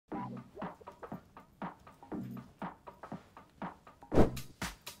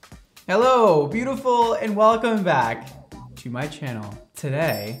Hello, beautiful, and welcome back to my channel.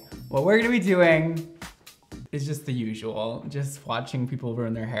 Today, what we're gonna be doing is just the usual, just watching people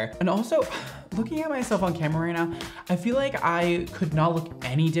ruin their hair. And also, looking at myself on camera right now, I feel like I could not look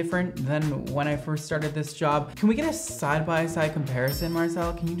any different than when I first started this job. Can we get a side-by-side comparison,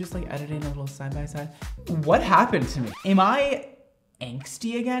 Marcel? Can you just like edit in a little side-by-side? What happened to me? Am I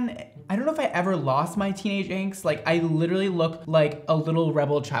angsty again? I don't know if I ever lost my teenage angst. Like, I literally look like a little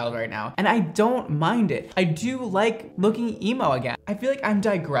rebel child right now, and I don't mind it. I do like looking emo again. I feel like I'm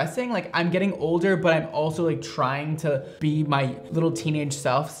digressing, like I'm getting older, but I'm also like trying to be my little teenage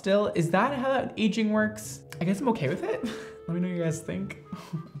self still. Is that how that aging works? I guess I'm okay with it. Let me know what you guys think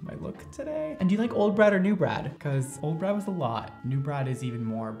of my look today. And do you like old Brad or new Brad? Because old Brad was a lot. New Brad is even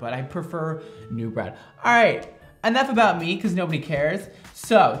more, but I prefer new Brad. All right. Enough about me, because nobody cares.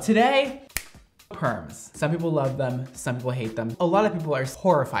 So today, perms. Some people love them, some people hate them. A lot of people are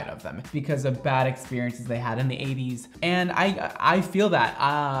horrified of them because of bad experiences they had in the 80s. And I feel that.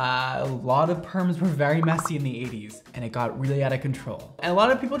 A lot of perms were very messy in the 80s and it got really out of control. And a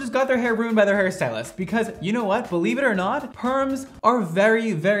lot of people just got their hair ruined by their hairstylist because you know what, believe it or not, perms are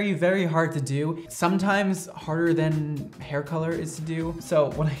very, very, very hard to do. Sometimes harder than hair color is to do.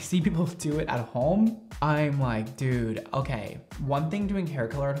 So when I see people do it at home, I'm like, dude, okay. One thing doing hair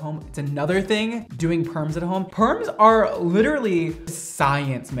color at home, it's another thing doing perms at home. Perms are literally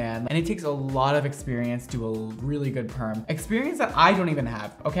science, man. And it takes a lot of experience to do a really good perm. Experience that I don't even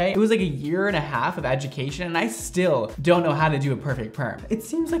have, okay? It was like a year and a half of education and I still don't know how to do a perfect perm. It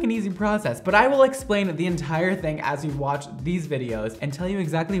seems like an easy process, but I will explain the entire thing as we watch these videos and tell you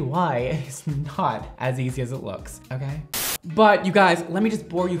exactly why it's not as easy as it looks, okay? But you guys, let me just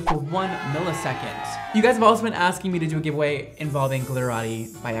bore you for 1 millisecond. You guys have also been asking me to do a giveaway involving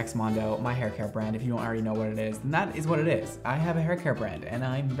Glitterati by XMONDO, my hair care brand. If you don't already know what it is, then that is what it is. I have a hair care brand and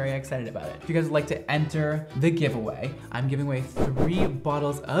I'm very excited about it. If you guys would like to enter the giveaway, I'm giving away 3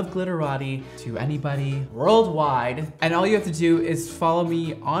 bottles of Glitterati to anybody worldwide. And all you have to do is follow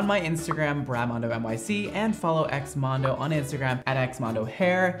me on my Instagram, BradMondoNYC, and follow XMONDO on Instagram at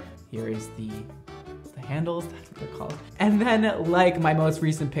XMONDOHair. Here is the handles, that's what they're called. And then like my most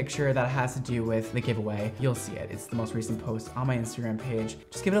recent picture that has to do with the giveaway, you'll see it. It's the most recent post on my Instagram page.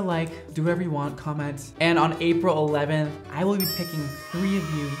 Just give it a like, do whatever you want, comment. And on April 11th, I will be picking 3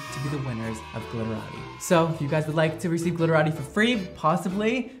 of you to be the winners of Glitterati. So if you guys would like to receive Glitterati for free,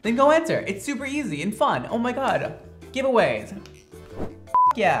 possibly, then go enter. It's super easy and fun. Oh my God, giveaways.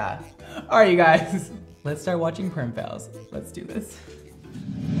 Yeah. All right, you guys, let's start watching perm fails. Let's do this.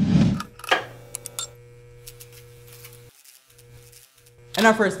 And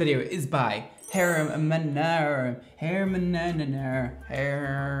our first video is by Hairmanner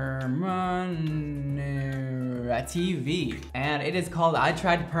TV. And it is called I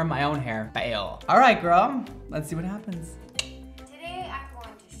Tried to Perm My Own Hair, Fail. All right, girl, let's see what happens. Today, I'm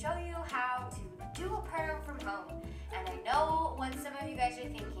going to show you how to do a perm from home. And I know what some of you guys are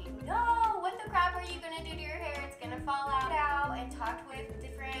thinking, no, what the crap are you gonna do to your hair? It's gonna fall out. And talked with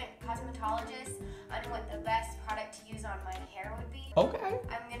different cosmetologists on what the best product to use on my hair would be. Okay.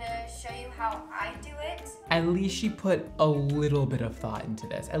 I'm gonna show you how I do it. At least she put a little bit of thought into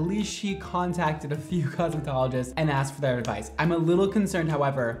this. At least she contacted a few cosmetologists and asked for their advice. I'm a little concerned,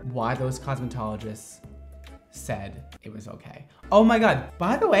 however, why those cosmetologists said it was okay. Oh my God,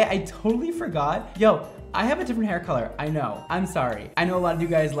 by the way, I totally forgot. Yo, I have a different hair color, I know. I'm sorry. I know a lot of you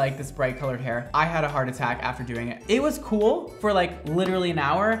guys like this bright colored hair. I had a heart attack after doing it. It was cool for like literally an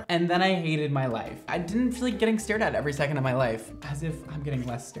hour, and then I hated my life. I didn't feel like getting stared at every second of my life, as if I'm getting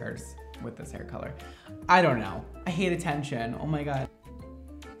less stares with this hair color. I don't know. I hate attention, oh my God.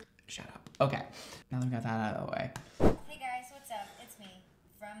 Shut up. Okay, now that we got that out of the way. Hey guys, what's up? It's me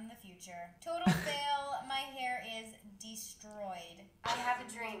from the future. Total fail, my hair is destroyed. I have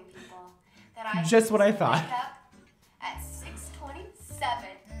a dream, people. That I just what I thought. Wake up at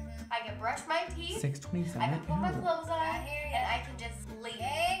 6:27. I can brush my teeth. 6:27. I can put my clothes on, and I can just leave.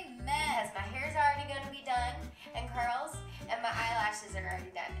 Amen. Because my hair's already gonna be done, and curls, and my eyelashes are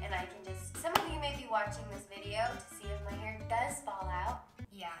already done, and I can just. Some of you may be watching this video to see if my hair does fall out.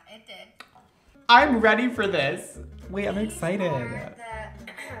 Yeah, it did. I'm ready for this. Wait, I'm excited.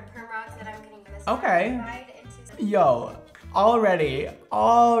 The perm rods that I'm gonna use. Okay. Yo. Already,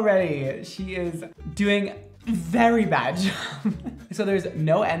 she is doing very bad job. So there's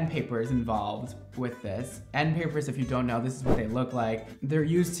no end papers involved with this. End papers, if you don't know, this is what they look like. They're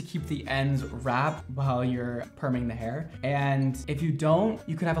used to keep the ends wrapped while you're perming the hair. And if you don't,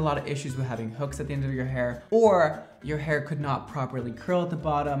 you could have a lot of issues with having hooks at the end of your hair, or your hair could not properly curl at the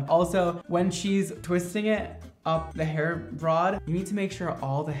bottom. Also, when she's twisting it, up the hair rod, you need to make sure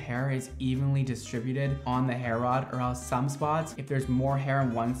all the hair is evenly distributed on the hair rod, or else some spots, if there's more hair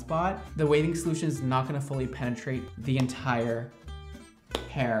in one spot, the waving solution is not gonna fully penetrate the entire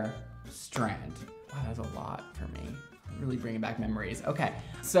hair strand. Wow, that's a lot for me. Really bringing back memories. Okay,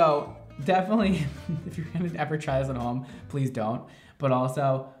 so definitely, if you're gonna ever try this at home, please don't. But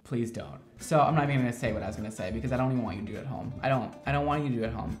also, please don't. So I'm not even gonna say what I was gonna say because I don't even want you to do it at home. I don't want you to do it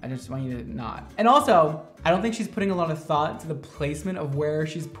at home. I just want you to not. And also, I don't think she's putting a lot of thought to the placement of where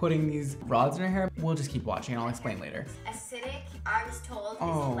she's putting these rods in her hair. We'll just keep watching and I'll explain later. Acidic, I was told,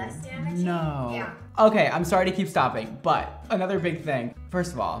 Oh, is less damaging. no. Yeah. Okay, I'm sorry to keep stopping, but another big thing.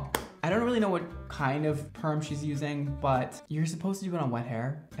 First of all, I don't really know what kind of perm she's using, but you're supposed to do it on wet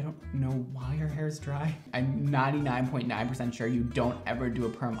hair. I don't know why her hair is dry. I'm 99.9% sure you don't ever do a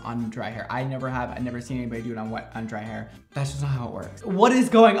perm on dry hair. I never have. I've never seen anybody do it on dry hair. That's just not how it works. What is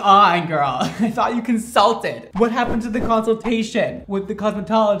going on, girl? I thought you consulted. What happened to the consultation with the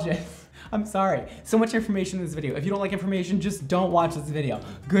cosmetologist? I'm sorry. So much information in this video. If you don't like information, just don't watch this video.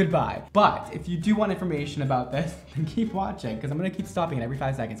 Goodbye. But if you do want information about this, then keep watching because I'm gonna keep stopping it every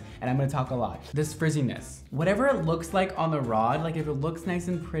 5 seconds and I'm gonna talk a lot. This frizziness, whatever it looks like on the rod, like if it looks nice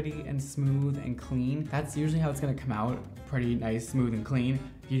and pretty and smooth and clean, that's usually how it's gonna come out. Pretty nice, smooth and clean.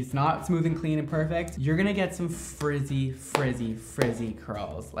 If it's not smooth and clean and perfect, you're gonna get some frizzy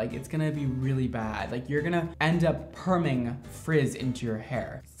curls. Like it's gonna be really bad. Like you're gonna end up perming frizz into your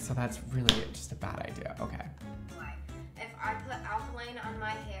hair. So that's really just a bad idea, okay. Why? If I put alkaline on my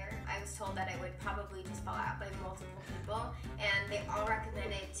hair, I was told that it would probably just fall out by multiple people, and they all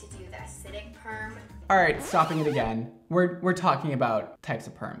recommended to do the acidic perm. All right, stopping it again. We're talking about types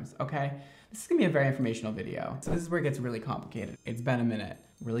of perms, okay? This is gonna be a very informational video. So this is where it gets really complicated. It's been a minute.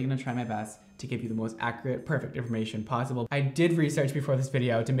 Really gonna try my best to give you the most accurate, perfect information possible. I did research before this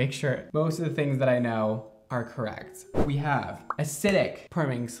video to make sure most of the things that I know are correct. We have acidic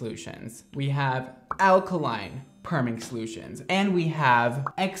perming solutions. We have alkaline perming solutions. And we have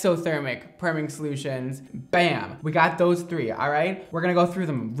exothermic perming solutions. Bam! We got those three, all right? We're gonna go through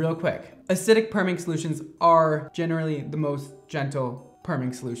them real quick. Acidic perming solutions are generally the most gentle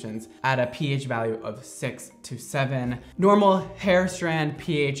perming solutions at a pH value of 6 to 7. Normal hair strand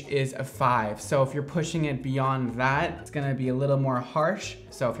pH is a 5. So if you're pushing it beyond that, it's gonna be a little more harsh.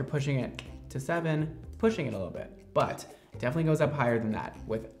 So if you're pushing it to 7, pushing it a little bit, but it definitely goes up higher than that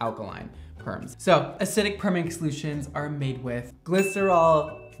with alkaline perms. So acidic perming solutions are made with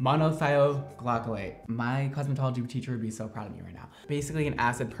glycerol monothioglycolate. My cosmetology teacher would be so proud of me right now. Basically, an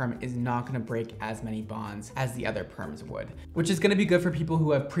acid perm is not gonna break as many bonds as the other perms would, which is gonna be good for people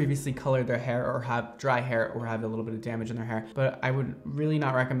who have previously colored their hair or have dry hair or have a little bit of damage in their hair. But I would really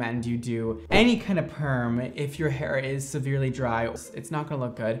not recommend you do any kind of perm if your hair is severely dry. It's not gonna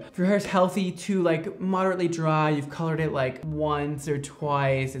look good. If your hair is healthy to like moderately dry, you've colored it like once or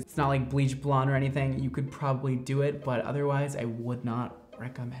twice, it's not like bleach blonde or anything, you could probably do it, but otherwise I would not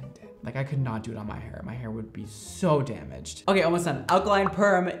recommend it. Like I could not do it on my hair. My hair would be so damaged. Okay, almost done. Alkaline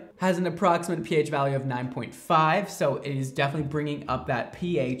perm has an approximate pH value of 9.5, so it is definitely bringing up that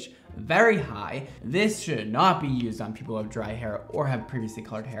pH very high. This should not be used on people who have dry hair or have previously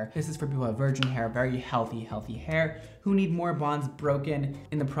colored hair. This is for people who have virgin hair, very healthy hair, who need more bonds broken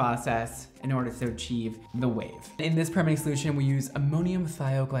in the process in order to achieve the wave. In this perming solution, we use ammonium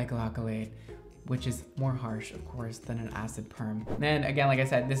thioglycolate, which is more harsh, of course, than an acid perm. Then again, like I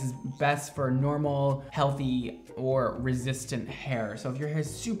said, this is best for normal, healthy, or resistant hair. So if your hair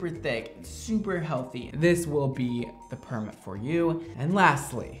is super thick, super healthy, this will be the perm for you. And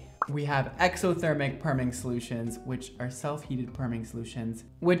lastly, we have exothermic perming solutions, which are self-heated perming solutions,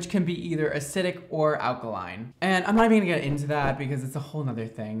 which can be either acidic or alkaline. And I'm not even gonna get into that because it's a whole nother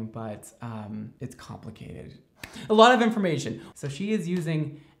thing, but it's complicated. A lot of information. So she is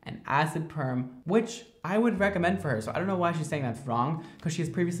using an acid perm, which I would recommend for her. So I don't know why she's saying that's wrong, because she has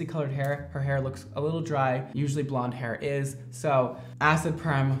previously colored hair. Her hair looks a little dry, usually blonde hair is. So acid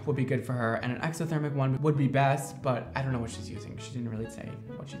perm would be good for her, and an exothermic one would be best, but I don't know what she's using. She didn't really say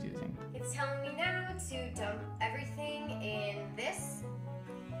what she's using. It's telling me now to dump everything in this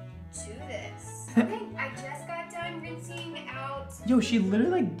to this. Okay, I just got done rinsing out. Yo, she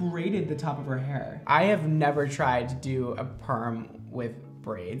literally like braided the top of her hair. I have never tried to do a perm with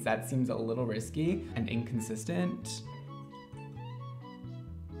braids. That seems a little risky and inconsistent.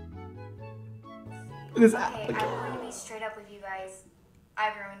 Okay, I'm going to be straight up with you guys. I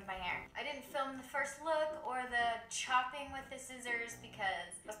ruined my hair. I didn't film the first look or the chopping with the scissors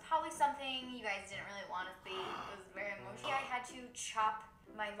because it was probably something you guys didn't really want to see. It was very emotional. I had to chop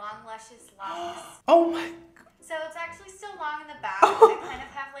my long luscious locks. Oh my. So it's actually still long in the back. I kind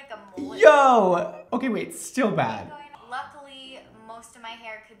of have like a mullet. Yo! Okay, wait, still bad. Luckily, most of my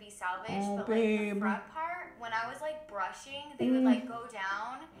hair could be salvaged, Oh, but babe. like the front part, when I was like brushing, they would like go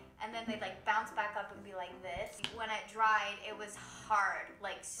down and then they'd like bounce back up and be like this. When it dried, it was hard,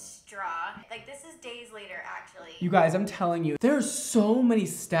 like straw. Like this is days later, actually. You guys, I'm telling you, there's so many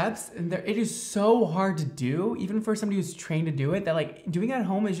steps and it is so hard to do, even for somebody who's trained to do it, that like doing it at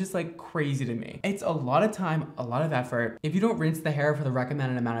home is just like crazy to me. It's a lot of time, a lot of effort. If you don't rinse the hair for the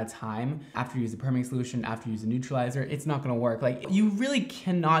recommended amount of time, after you use the perming solution, after you use a neutralizer, it's not gonna work. Like you really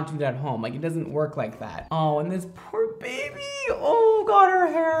cannot do that at home. Like it doesn't work like that. Oh, and this poor baby. Oh God, her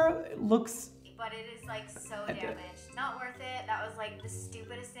hair looks. But it is like so damaged. Not worth it. That was like the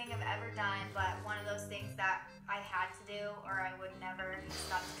stupidest thing I've ever done, but one of those things that I had to do or I would never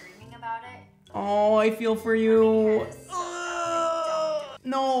stop dreaming about it. Oh, I feel for you.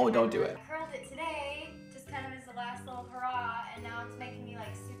 No, don't do it. I curled it today, just kind of as the last little hurrah, and now it's making me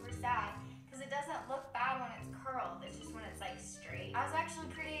like super sad because it doesn't look bad when it's curled. It's just when it's like straight. I was actually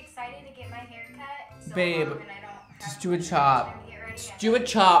pretty excited to get my hair cut. So Babe, long, and I don't have just do a chop. time to get ready Just yet. do it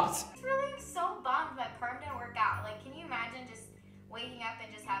chopped. It's really so bummed my perm didn't work out. Like, can you imagine just waking up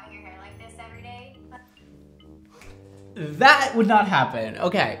and just having your hair like this every day? That would not happen.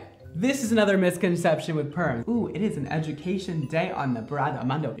 Okay, this is another misconception with perms. Ooh, it is an education day on the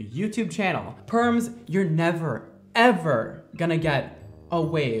Mondo YouTube channel. Perms, you're never, ever gonna get a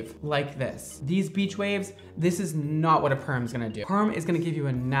wave like this. These beach waves, this is not what a perm is gonna do. Perm is gonna give you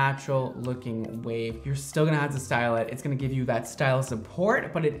a natural looking wave. You're still gonna have to style it. It's gonna give you that style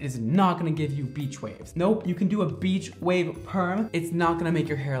support, but it is not gonna give you beach waves. Nope, you can do a beach wave perm. It's not gonna make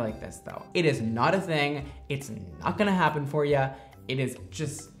your hair like this though. It is not a thing. It's not gonna happen for you. It is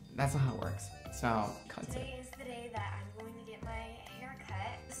just, that's not how it works. So, cut it. Today is the day that I'm going to get my hair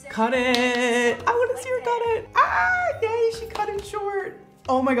cut. So Cut it! I wanna see her cut it! Ah, yay, she cut it short.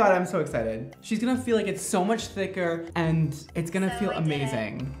 Oh my God, I'm so excited. She's gonna feel like it's so much thicker and it's gonna feel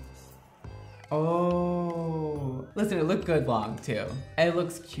amazing. Oh, listen, it looked good long too. It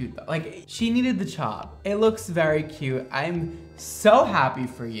looks cute though. Like, she needed the chop. It looks very cute. I'm so happy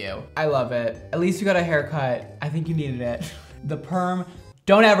for you. I love it. At least you got a haircut. I think you needed it. The perm,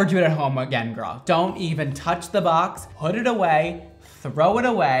 don't ever do it at home again, girl. Don't even touch the box, put it away, throw it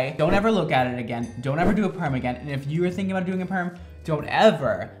away. Don't ever look at it again. Don't ever do a perm again. And if you were thinking about doing a perm, don't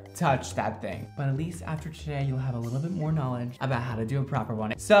ever touch that thing. But at least after today, you'll have a little bit more knowledge about how to do a proper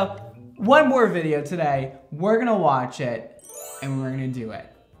one. So one more video today, we're gonna watch it and we're gonna do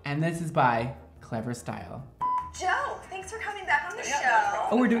it. And this is by Clever Style. Joe, thanks for coming back on the show.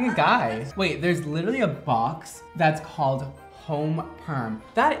 Oh, we're doing a guy. Wait, there's literally a box that's called Home Perm.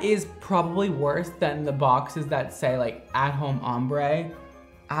 That is probably worse than the boxes that say like at home ombre.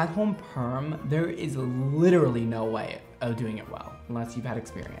 At home perm, there is literally no way of doing it well unless you've had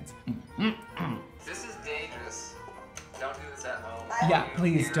experience. This is dangerous. Don't do this at home. Yeah,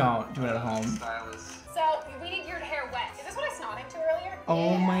 please don't do it at home. Stylist. So, we need your hair wet. Is this what I snotted to earlier?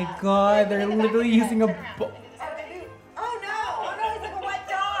 Oh my God, they're literally using a bo- Oh no, he's like a wet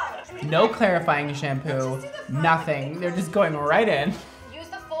dog. no clarifying shampoo, nothing. They're just going right in. Use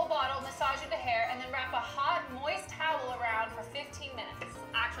the full bottle, massage into hair, and then wrap a hot, moist towel around for 15 minutes.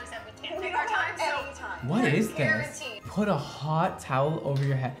 Actually said we can't take our time, so What is this? guaranteed. Put a hot towel over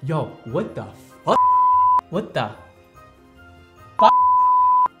your head. Yo, what the fuck? What the fuck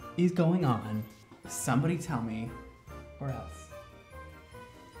is going on? Somebody tell me, or else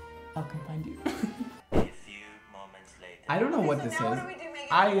I'll come find you. A few moments later. I don't know what this is.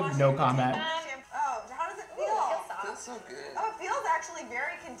 I have no comment. Oh, how does it feel? Feels so good. Oh, it feels actually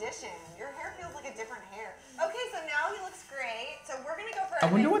very conditioned. Your hair feels like a different hair. Okay, so now he looks great. So we're gonna go for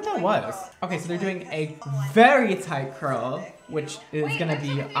I wonder what that was. Okay, so they're doing a very tight curl, which is gonna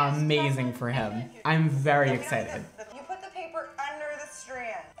be amazing for him. I'm very excited. You put the paper under the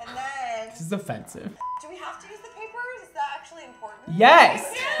strand, and then This is offensive. do we have to use the paper? Is that actually important?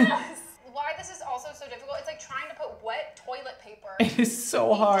 Yes! Why this is also so difficult, it's like trying to put wet toilet paper. It is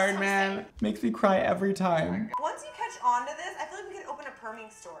so hard, man. Makes me cry every time. Once you catch on to this, I feel like we could open a perming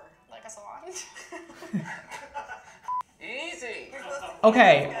store. Like a salon. Easy.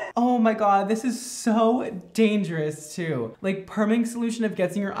 Okay. Oh my God, this is so dangerous too. Like perming solution, if it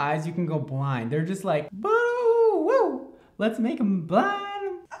gets in your eyes, you can go blind. They're just like, boo, woo, let's make them blind.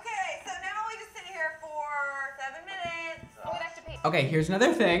 Okay, so now we just sit here for 7 minutes. Oh, we'd have to pee. Okay, here's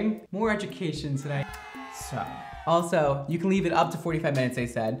another thing. More education today. So, also, you can leave it up to 45 minutes, they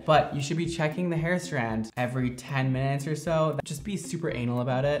said, but you should be checking the hair strand every 10 minutes or so. Just be super anal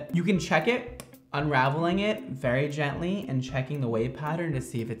about it. You can check it unraveling it very gently and checking the wave pattern to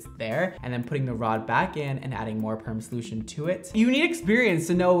see if it's there, and then putting the rod back in and adding more perm solution to it. You need experience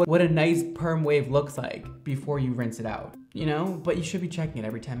to know what a nice perm wave looks like before you rinse it out, you know? But you should be checking it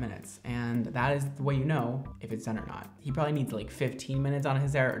every 10 minutes, and that is the way you know if it's done or not. He probably needs like 15 minutes on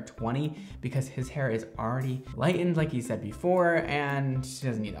his hair, or 20, because his hair is already lightened like he said before, and he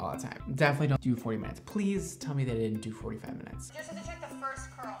doesn't need all the time. Definitely don't do 40 minutes. Please tell me they didn't do 45 minutes. Just have to check the first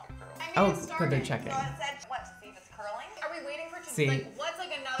curl. Oh, good, they're checking. So it said what, to see if it's curling? Are we waiting for it to, See, like, what's like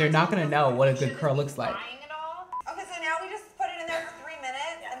another they're not gonna know what a good should curl it be looks like. drying at all? Okay, so now we just put it in there for 3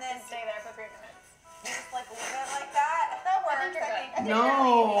 minutes and then Stay there for 3 minutes. just like leave it like that. That works. you're good. I think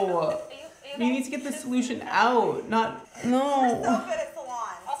No, You you need to get the solution out, not, so no. good at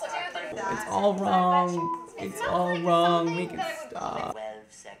salon. Also, do the It's all wrong. It's all wrong. Make it stop. 12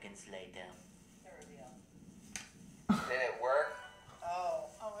 seconds later. Did it work? Oh,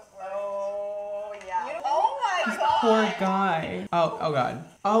 yeah. Oh my god. Poor guy. Oh God.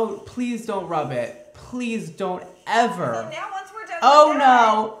 Oh, please don't rub it. Please don't ever. Now once we're done Oh with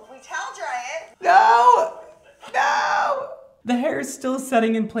no. that, we towel dry it. No. No. The hair is still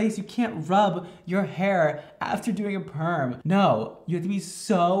setting in place. You can't rub your hair after doing a perm. No, you have to be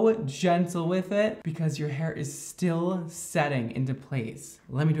so gentle with it because your hair is still setting into place.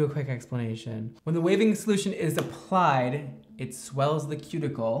 Let me do a quick explanation. When the waving solution is applied, it swells the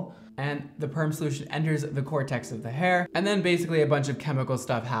cuticle and the perm solution enters the cortex of the hair, and then basically a bunch of chemical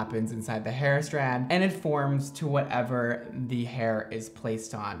stuff happens inside the hair strand and it forms to whatever the hair is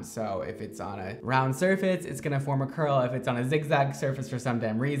placed on. So if it's on a round surface, it's gonna form a curl. If it's on a zigzag surface for some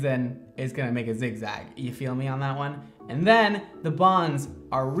damn reason, it's gonna make a zigzag. You feel me on that one? And then the bonds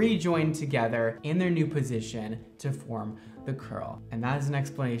are rejoined together in their new position to form the curl. And that is an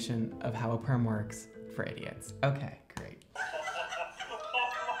explanation of how a perm works for idiots. Okay, great.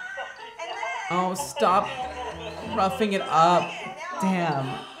 Oh, stop roughing it up. Damn.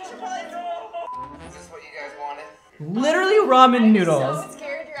 Is this what you guys wanted? Literally ramen noodles. So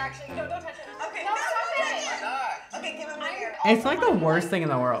scared you're actually. No, don't touch it. Okay, No, no, stop no, it. no, Why not? Okay, give him my ear. It's like the worst thing in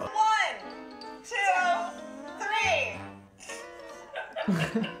the world. 1, 2, 3. Look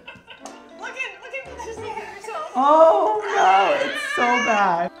at Just look at yourself. Oh no, it's so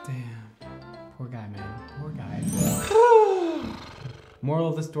bad. Damn, poor guy, man, poor guy. Moral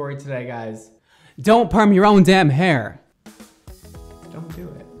of the story today, guys. Don't perm your own damn hair. Don't do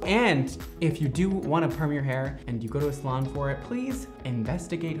it. And if you do want to perm your hair and you go to a salon for it, please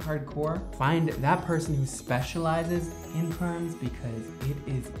investigate hardcore. Find that person who specializes in perms because it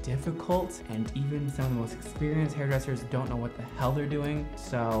is difficult and even some of the most experienced hairdressers don't know what the hell they're doing.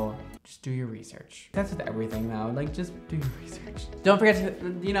 So just do your research. That's with everything though, like just do your research. Don't forget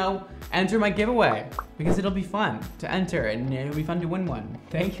to, you know, enter my giveaway because it'll be fun to enter and it'll be fun to win one.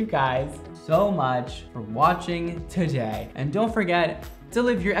 Thank you guys so much for watching today. And don't forget to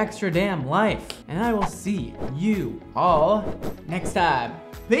live your extra damn life. And I will see you all next time.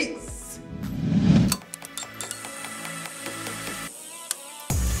 Peace.